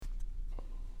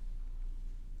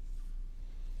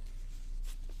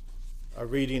A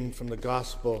reading from the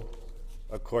Gospel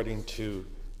according to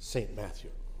St. Matthew.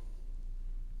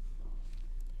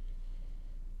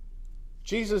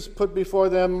 Jesus put before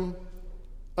them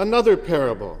another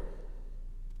parable.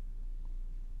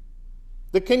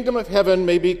 The kingdom of heaven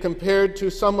may be compared to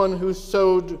someone who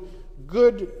sowed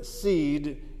good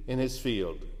seed in his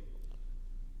field.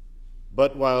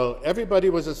 But while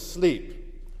everybody was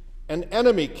asleep, an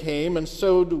enemy came and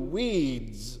sowed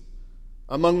weeds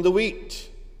among the wheat,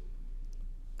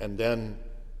 and then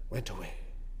went away.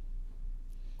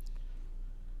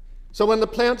 So when the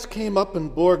plants came up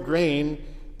and bore grain,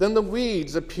 then the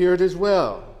weeds appeared as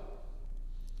well.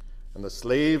 And the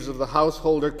slaves of the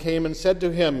householder came and said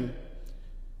to him,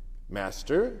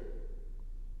 "Master,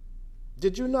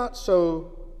 did you not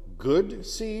sow good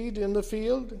seed in the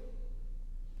field?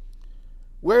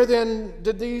 Where then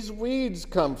did these weeds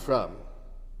come from?"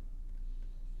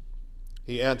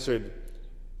 He answered,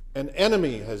 "An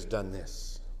enemy has done this."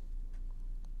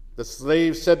 The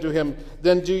slave said to him,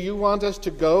 "Then do you want us to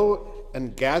go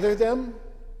and gather them?"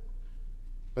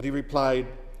 But he replied,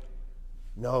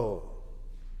 "No.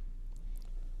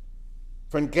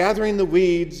 For in gathering the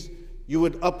weeds, you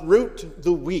would uproot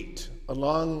the wheat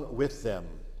along with them.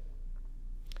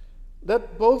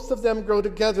 Let both of them grow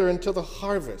together until the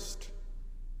harvest.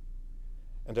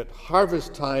 And at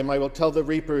harvest time I will tell the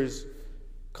reapers,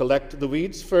 collect the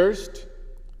weeds first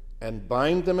and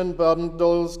bind them in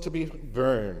bundles to be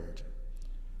burned,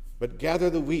 but gather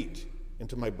the wheat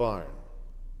into my barn."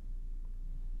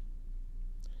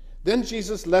 Then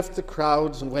Jesus left the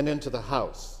crowds and went into the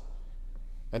house,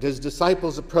 and his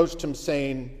disciples approached him,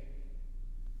 saying,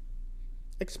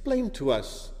 "Explain to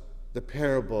us the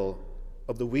parable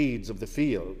of the weeds of the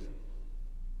field."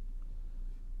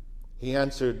 He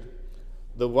answered,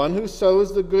 "The one who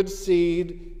sows the good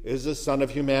seed is the Son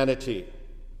of Humanity.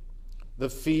 The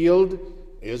field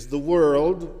is the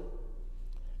world,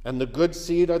 and the good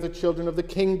seed are the children of the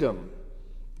kingdom.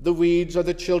 The weeds are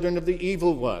the children of the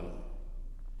evil one,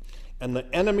 and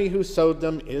the enemy who sowed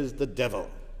them is the devil.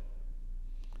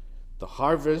 The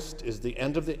harvest is the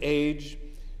end of the age,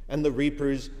 and the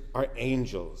reapers are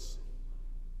angels.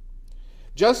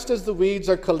 Just as the weeds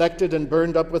are collected and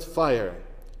burned up with fire,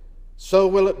 so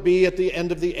will it be at the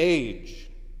end of the age.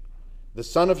 The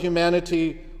Son of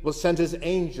Humanity will send his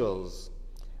angels,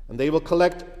 and they will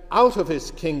collect out of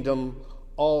his kingdom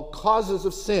all causes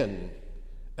of sin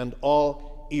and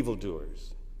all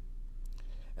evildoers.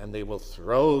 And they will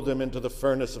throw them into the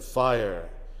furnace of fire,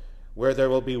 where there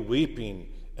will be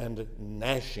weeping and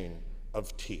gnashing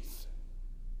of teeth.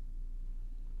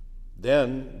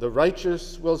 Then the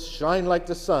righteous will shine like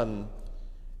the sun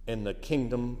in the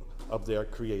kingdom of their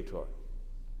Creator.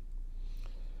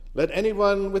 Let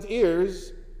anyone with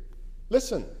ears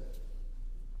listen."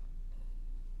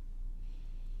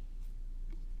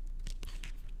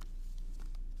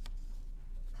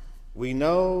 We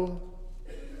know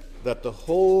that the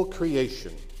whole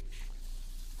creation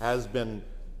has been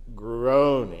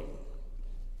groaning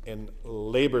in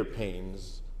labor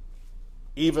pains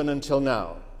even until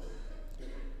now.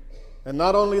 And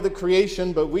not only the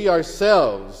creation, but we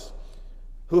ourselves,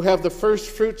 who have the first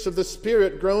fruits of the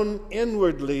Spirit, groan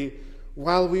inwardly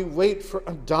while we wait for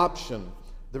adoption,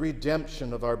 the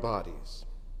redemption of our bodies.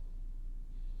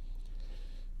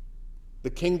 The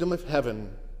kingdom of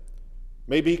heaven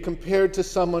may be compared to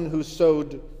someone who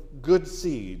sowed good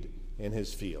seed in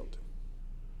his field.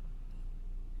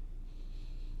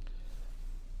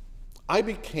 I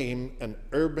became an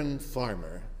urban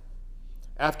farmer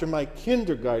after my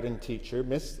kindergarten teacher,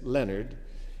 Miss Leonard,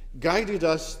 guided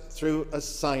us through a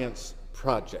science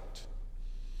project.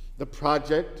 The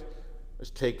project was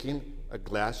taking a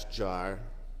glass jar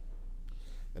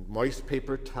and moist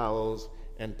paper towels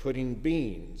and putting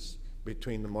beans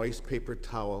between the moist paper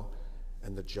towel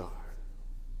and the jar.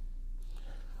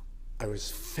 I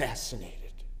was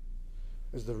fascinated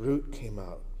as the root came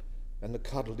out and the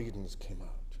cotyledons came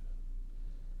out.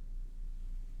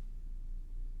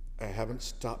 I haven't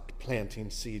stopped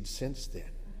planting seeds since then.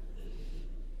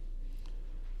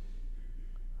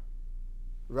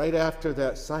 Right after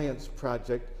that science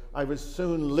project, I was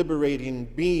soon liberating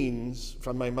beans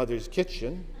from my mother's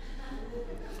kitchen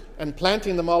and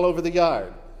planting them all over the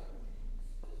yard.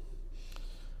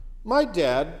 My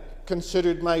dad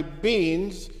considered my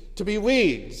beans to be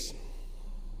weeds.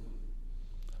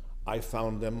 I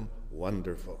found them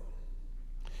wonderful.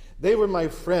 They were my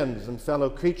friends and fellow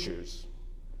creatures.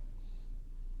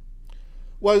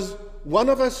 Was one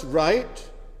of us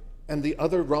right and the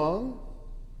other wrong?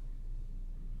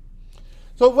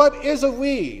 So what is a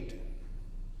weed?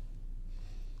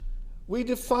 We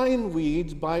define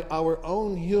weeds by our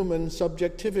own human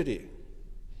subjectivity.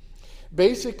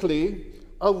 Basically,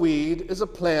 a weed is a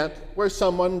plant where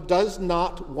someone does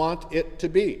not want it to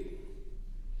be.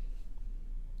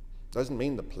 Doesn't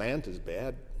mean the plant is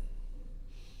bad.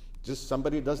 Just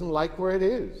somebody doesn't like where it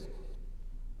is.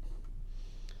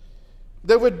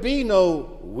 There would be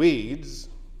no weeds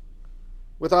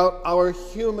without our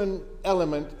human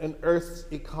element in Earth's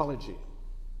ecology.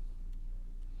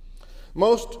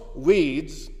 Most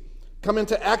weeds come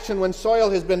into action when soil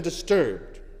has been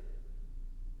disturbed.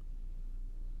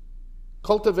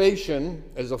 Cultivation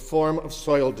is a form of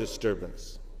soil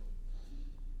disturbance.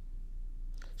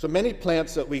 So many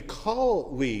plants that we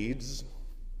call weeds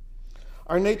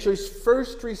are nature's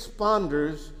first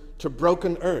responders to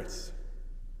broken earth.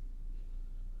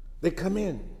 They come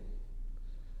in.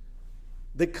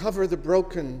 They cover the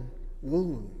broken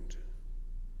wound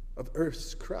of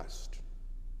Earth's crust.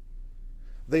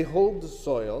 They hold the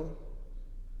soil.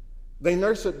 They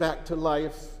nurse it back to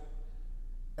life,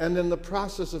 and in the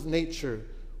process of nature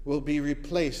will be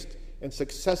replaced in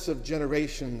successive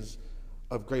generations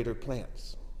of greater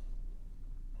plants.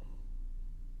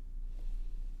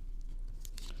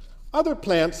 Other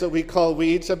plants that we call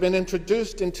weeds have been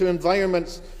introduced into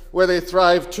environments where they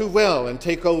thrive too well and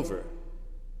take over.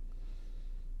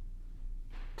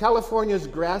 California's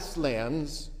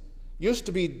grasslands used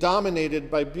to be dominated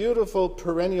by beautiful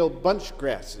perennial bunch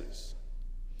grasses.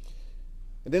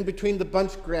 And in between the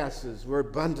bunch grasses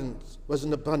was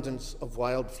an abundance of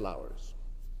wildflowers.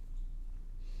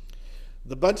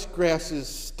 The bunch grasses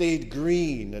stayed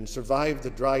green and survived the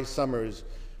dry summers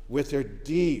with their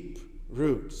deep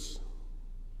roots.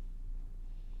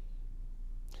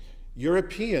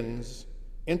 Europeans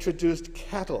introduced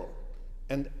cattle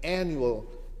and annual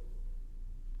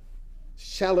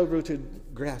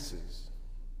shallow-rooted grasses,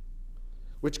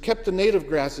 which kept the native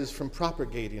grasses from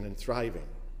propagating and thriving.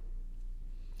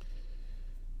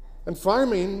 And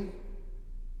farming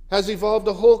has evolved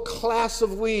a whole class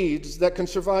of weeds that can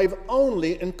survive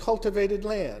only in cultivated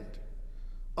land,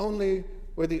 only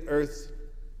where the earth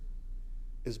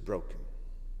is broken.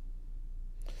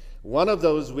 One of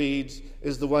those weeds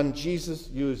is the one Jesus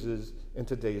uses in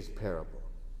today's parable.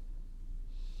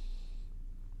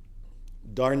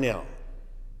 Darnel.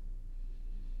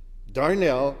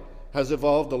 Darnel has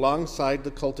evolved alongside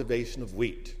the cultivation of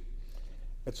wheat.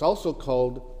 It's also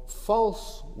called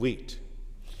false wheat.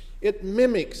 It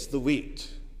mimics the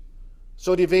wheat,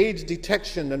 so it evades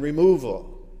detection and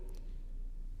removal,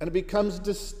 and it becomes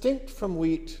distinct from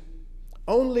wheat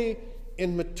only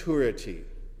in maturity,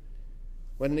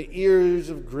 when the ears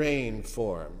of grain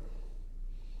form.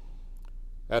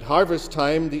 At harvest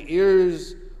time, the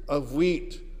ears of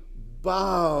wheat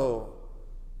bow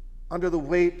under the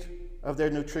weight of their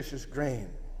nutritious grain.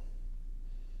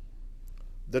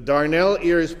 The darnel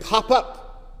ears pop up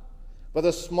with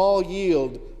a small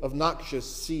yield of noxious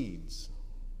seeds.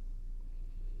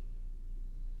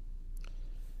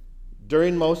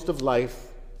 During most of life,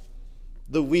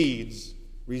 the weeds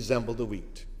resemble the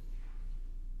wheat.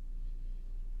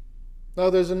 Now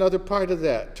there's another part of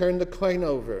that. Turn the coin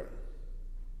over.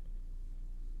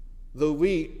 The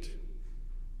wheat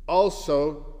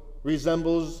also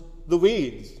resembles the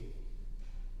weeds.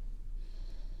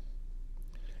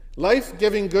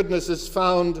 Life-giving goodness is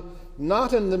found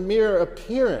not in the mere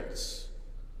appearance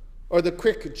or the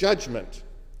quick judgment,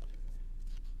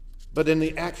 but in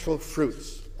the actual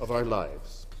fruits of our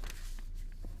lives.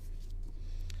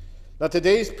 Now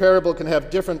today's parable can have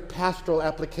different pastoral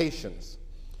applications.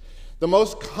 The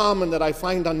most common that I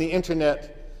find on the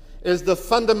internet is the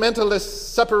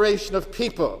fundamentalist separation of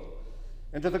people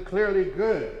into the clearly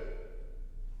good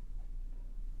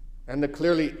and the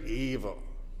clearly evil.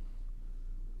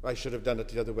 I should have done it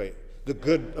the other way. The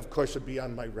good, of course, would be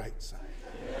on my right side.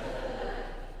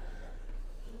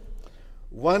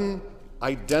 One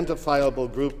identifiable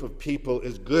group of people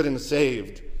is good and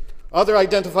saved. Other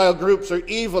identifiable groups are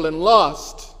evil and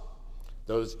lost.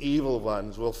 Those evil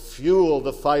ones will fuel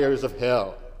the fires of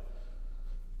hell.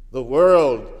 The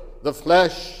world, the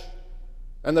flesh,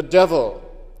 and the devil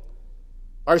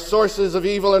are sources of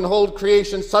evil and hold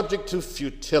creation subject to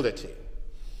futility.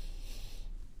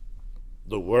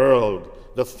 The world,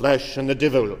 the flesh, and the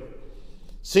devil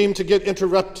seem to get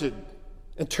interpreted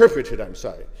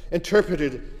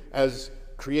as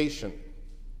creation,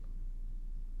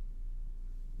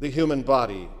 the human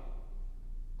body,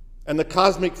 and the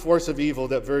cosmic force of evil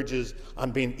that verges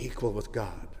on being equal with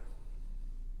God.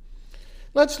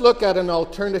 Let's look at an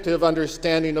alternative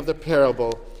understanding of the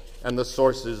parable and the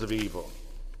sources of evil.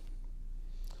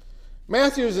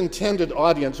 Matthew's intended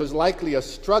audience was likely a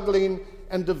struggling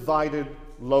and divided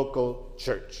local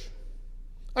church.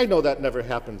 I know that never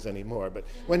happens anymore, but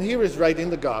when he was writing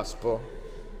the gospel,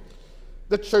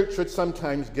 the church would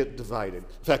sometimes get divided.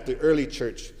 In fact, the early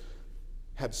church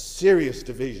had serious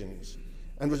divisions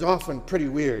and was often pretty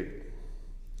weird.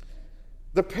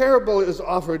 The parable is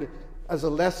offered as a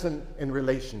lesson in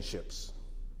relationships.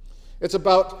 It's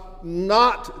about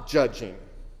not judging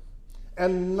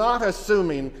and not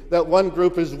assuming that one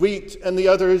group is wheat and the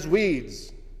other is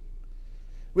weeds.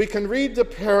 We can read the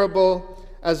parable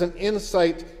as an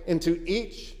insight into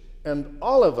each and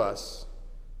all of us,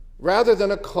 rather than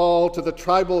a call to the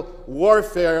tribal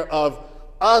warfare of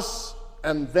us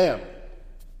and them.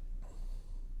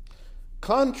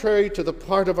 Contrary to the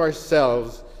part of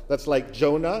ourselves that's like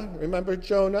Jonah. Remember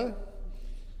Jonah?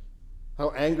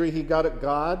 How angry he got at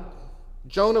God?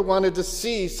 Jonah wanted to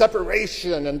see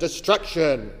separation and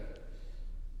destruction.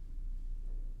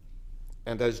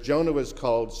 And as Jonah was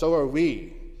called, so are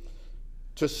we,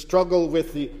 to struggle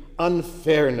with the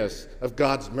unfairness of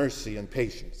God's mercy and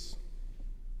patience.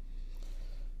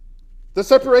 The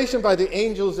separation by the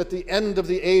angels at the end of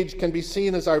the age can be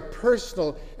seen as our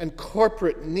personal and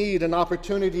corporate need and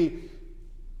opportunity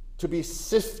to be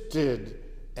sifted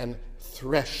and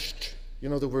threshed. You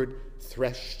know the word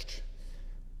threshed?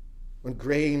 When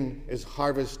grain is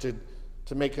harvested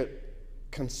to make it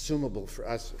consumable for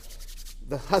us,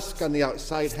 the husk on the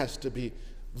outside has to be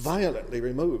violently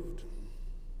removed.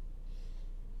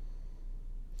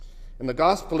 In the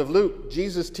Gospel of Luke,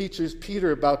 Jesus teaches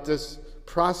Peter about this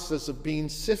process of being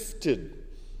sifted.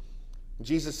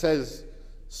 Jesus says,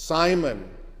 "Simon,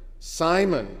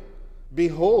 Simon,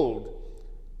 behold,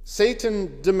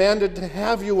 Satan demanded to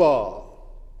have you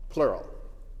all," plural,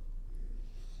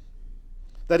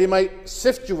 "that he might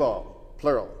sift you all,"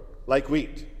 plural, "like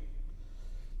wheat."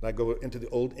 And I go into the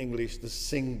Old English, the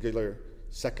singular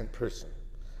second person.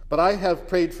 "But I have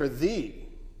prayed for thee,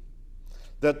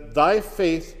 that thy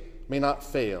faith may not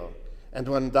fail. And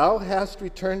when thou hast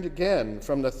returned again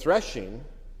from the threshing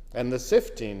and the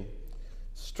sifting,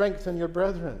 strengthen your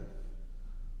brethren."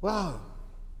 Wow.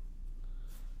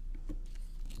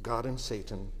 God and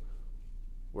Satan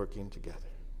working together.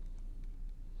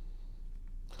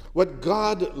 What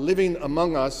God living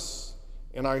among us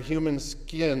in our human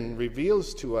skin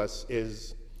reveals to us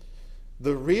is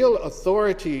the real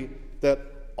authority that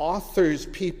authors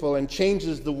people and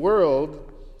changes the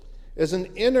world is an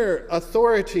inner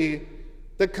authority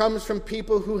that comes from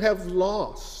people who have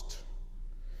lost,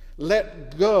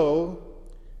 let go,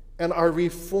 and are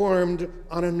reformed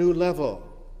on a new level,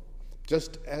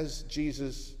 just as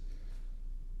Jesus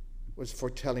was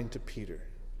foretelling to Peter.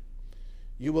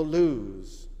 You will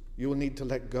lose. You will need to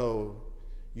let go.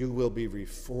 You will be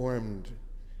reformed.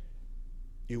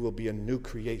 You will be a new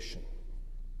creation.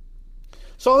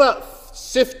 So all that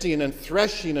sifting and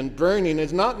threshing and burning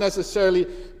is not necessarily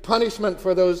punishment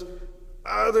for those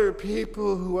other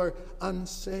people who are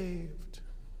unsaved.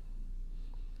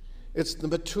 It's the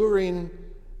maturing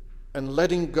and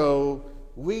letting go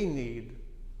we need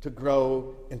to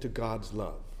grow into God's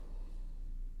love.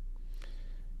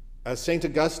 As St.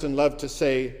 Augustine loved to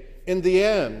say, in the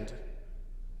end,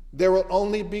 there will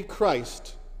only be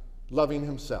Christ loving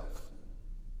himself.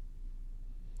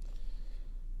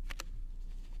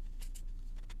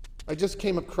 I just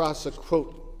came across a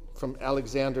quote from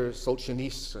Alexander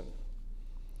Solzhenitsyn,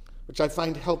 which I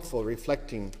find helpful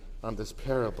reflecting on this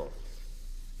parable.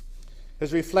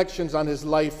 His reflections on his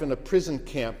life in a prison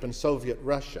camp in Soviet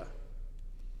Russia.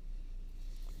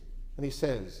 And he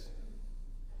says,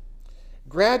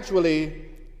 "Gradually,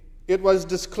 it was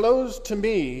disclosed to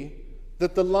me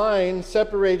that the line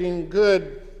separating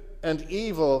good and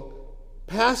evil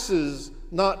passes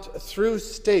not through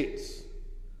states,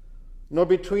 nor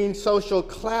between social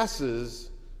classes,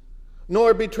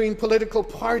 nor between political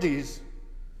parties,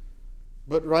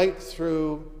 but right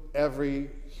through every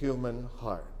human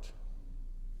heart.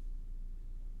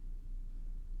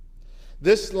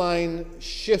 This line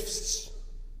shifts.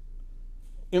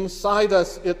 Inside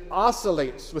us, it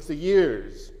oscillates with the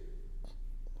years.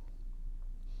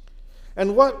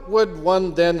 And what would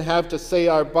one then have to say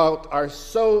about our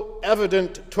so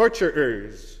evident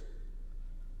torturers?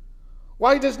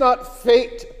 Why does not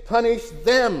fate punish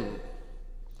them?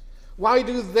 Why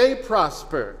do they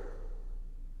prosper?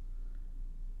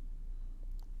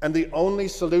 And the only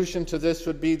solution to this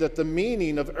would be that the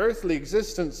meaning of earthly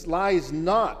existence lies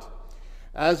not,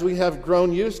 as we have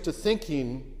grown used to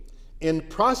thinking, in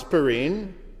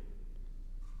prospering,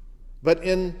 but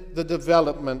in the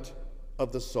development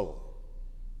of the soul.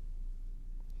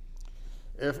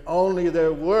 If only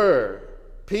there were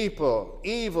people,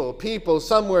 evil people,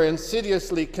 somewhere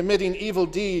insidiously committing evil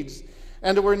deeds,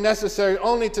 and it were necessary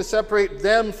only to separate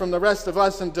them from the rest of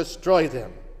us and destroy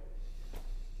them.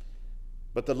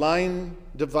 But the line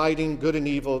dividing good and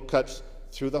evil cuts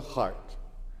through the heart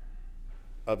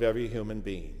of every human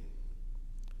being.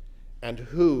 And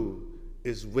who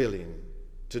is willing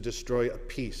to destroy a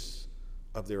piece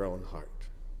of their own heart?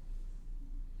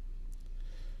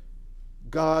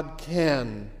 God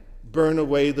can burn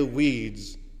away the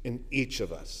weeds in each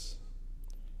of us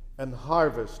and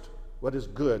harvest what is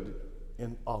good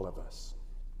in all of us.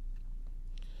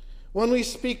 When we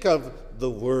speak of the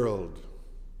world,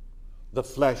 the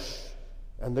flesh,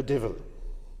 and the devil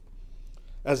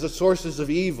as the sources of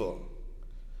evil,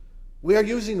 we are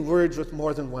using words with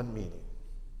more than one meaning.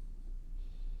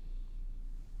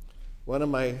 One of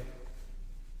my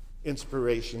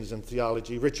inspirations in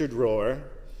theology, Richard Rohr,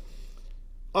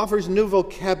 offers new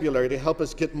vocabulary to help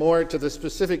us get more to the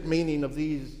specific meaning of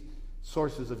these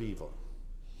sources of evil.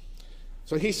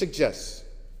 So he suggests,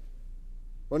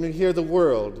 when we hear the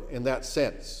world in that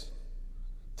sense,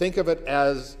 think of it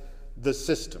as the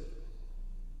system,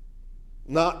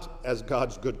 not as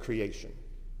God's good creation.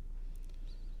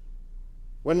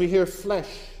 When we hear flesh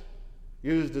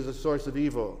used as a source of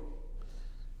evil,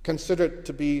 consider it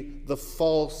to be the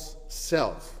false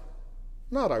self,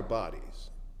 not our bodies.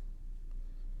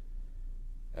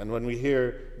 And when we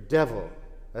hear devil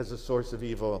as a source of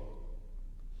evil,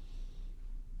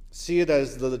 see it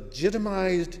as the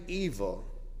legitimized evil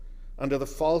under the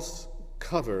false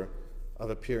cover of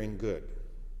appearing good.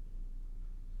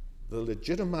 The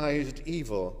legitimized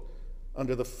evil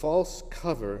under the false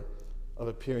cover of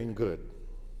appearing good.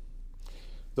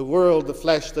 The world, the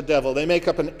flesh, the devil, they make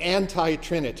up an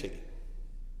anti-Trinity,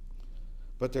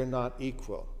 but they're not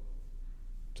equal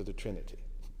to the Trinity.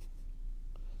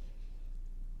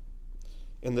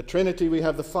 In the Trinity, we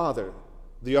have the Father,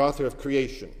 the author of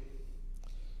creation.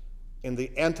 In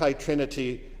the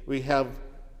anti-Trinity, we have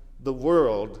the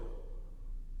world,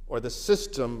 or the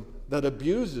system that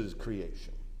abuses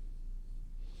creation.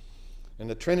 In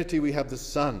the Trinity, we have the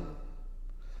Son,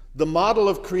 the model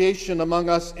of creation among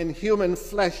us in human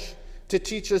flesh, to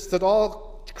teach us that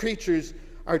all creatures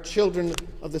are children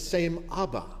of the same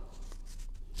Abba.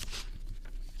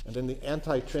 And in the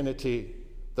anti-Trinity,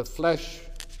 the flesh,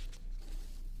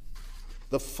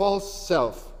 the false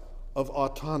self of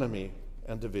autonomy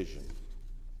and division.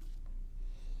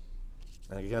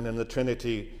 And again, in the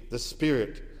Trinity, the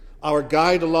Spirit, our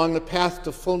guide along the path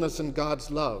to fullness in God's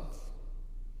love.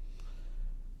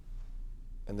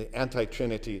 And the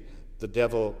anti-Trinity, the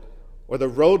devil, or the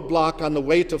roadblock on the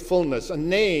way to fullness, a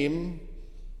name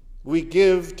we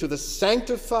give to the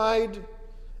sanctified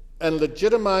and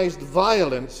legitimized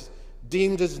violence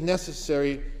deemed as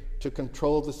necessary to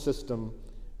control the system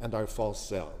and our false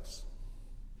selves.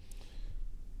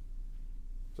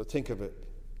 So think of it,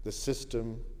 the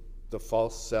system, the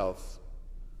false self,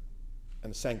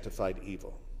 and sanctified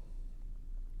evil.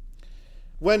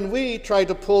 When we try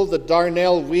to pull the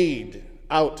darnel weed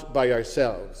out by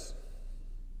ourselves,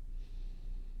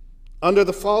 under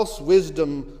the false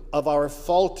wisdom of our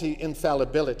faulty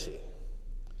infallibility,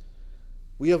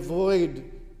 we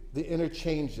avoid the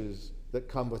interchanges that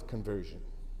come with conversion.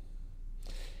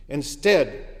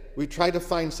 Instead, we try to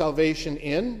find salvation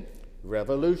in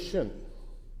revolution,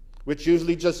 which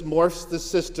usually just morphs the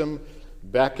system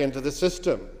back into the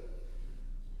system.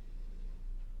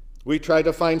 We try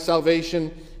to find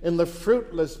salvation in the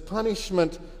fruitless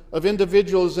punishment of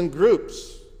individuals and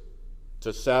groups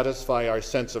to satisfy our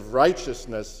sense of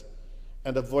righteousness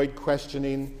and avoid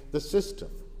questioning the system.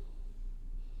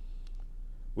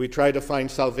 We try to find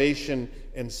salvation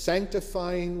in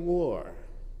sanctifying war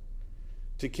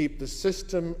to keep the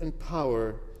system in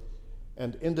power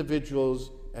and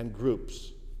individuals and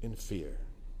groups in fear.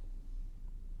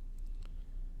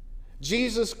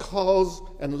 Jesus calls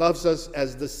and loves us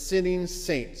as the sinning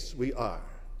saints we are.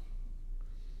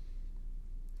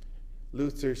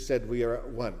 Luther said we are at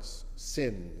once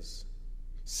sinners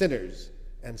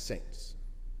and saints.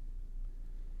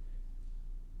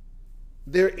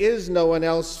 There is no one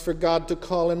else for God to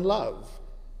call and love.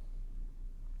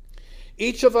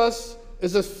 Each of us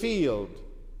is a field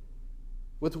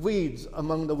with weeds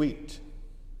among the wheat.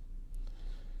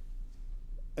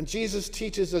 And Jesus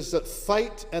teaches us that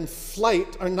fight and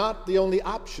flight are not the only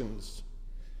options.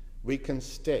 We can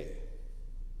stay.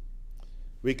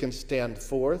 We can stand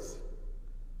forth.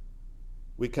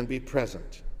 We can be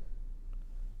present.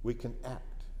 We can act.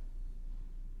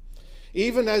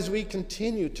 Even as we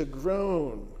continue to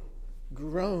groan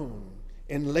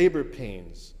in labor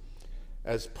pains,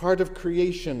 as part of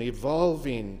creation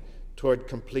evolving toward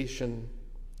completion,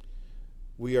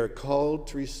 we are called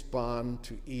to respond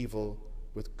to evil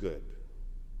with good.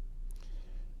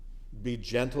 be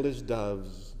gentle as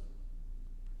doves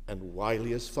and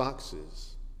wily as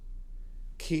foxes.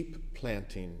 Keep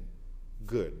planting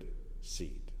good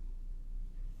seed.